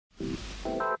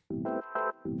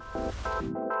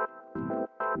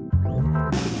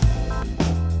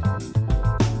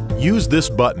Use this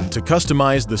button to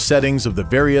customize the settings of the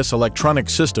various electronic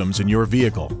systems in your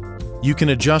vehicle. You can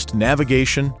adjust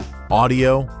navigation,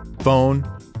 audio, phone,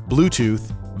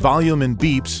 Bluetooth, volume and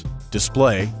beeps,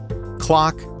 display,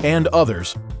 clock, and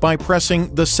others by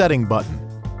pressing the Setting button.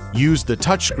 Use the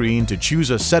touchscreen to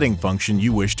choose a setting function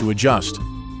you wish to adjust.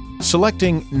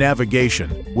 Selecting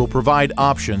Navigation will provide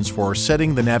options for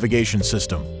setting the navigation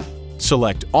system.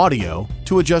 Select Audio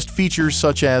to adjust features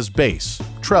such as bass,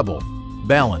 treble,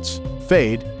 balance,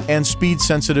 fade, and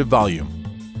speed-sensitive volume.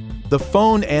 The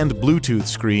phone and Bluetooth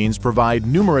screens provide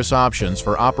numerous options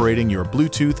for operating your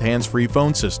Bluetooth hands-free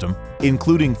phone system,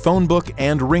 including phonebook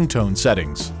and ringtone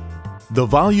settings. The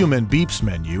Volume and Beeps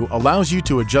menu allows you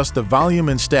to adjust the volume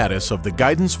and status of the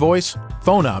guidance voice,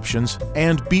 phone options,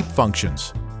 and beep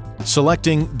functions.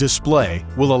 Selecting Display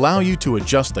will allow you to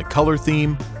adjust the color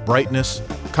theme, brightness,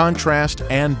 contrast,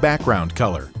 and background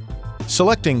color.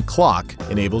 Selecting Clock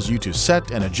enables you to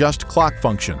set and adjust clock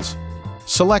functions.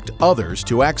 Select Others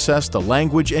to access the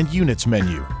Language and Units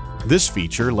menu. This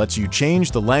feature lets you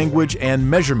change the language and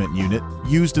measurement unit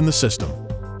used in the system.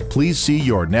 Please see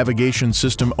your Navigation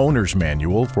System Owner's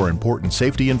Manual for important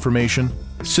safety information,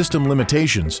 system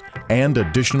limitations, and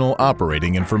additional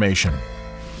operating information.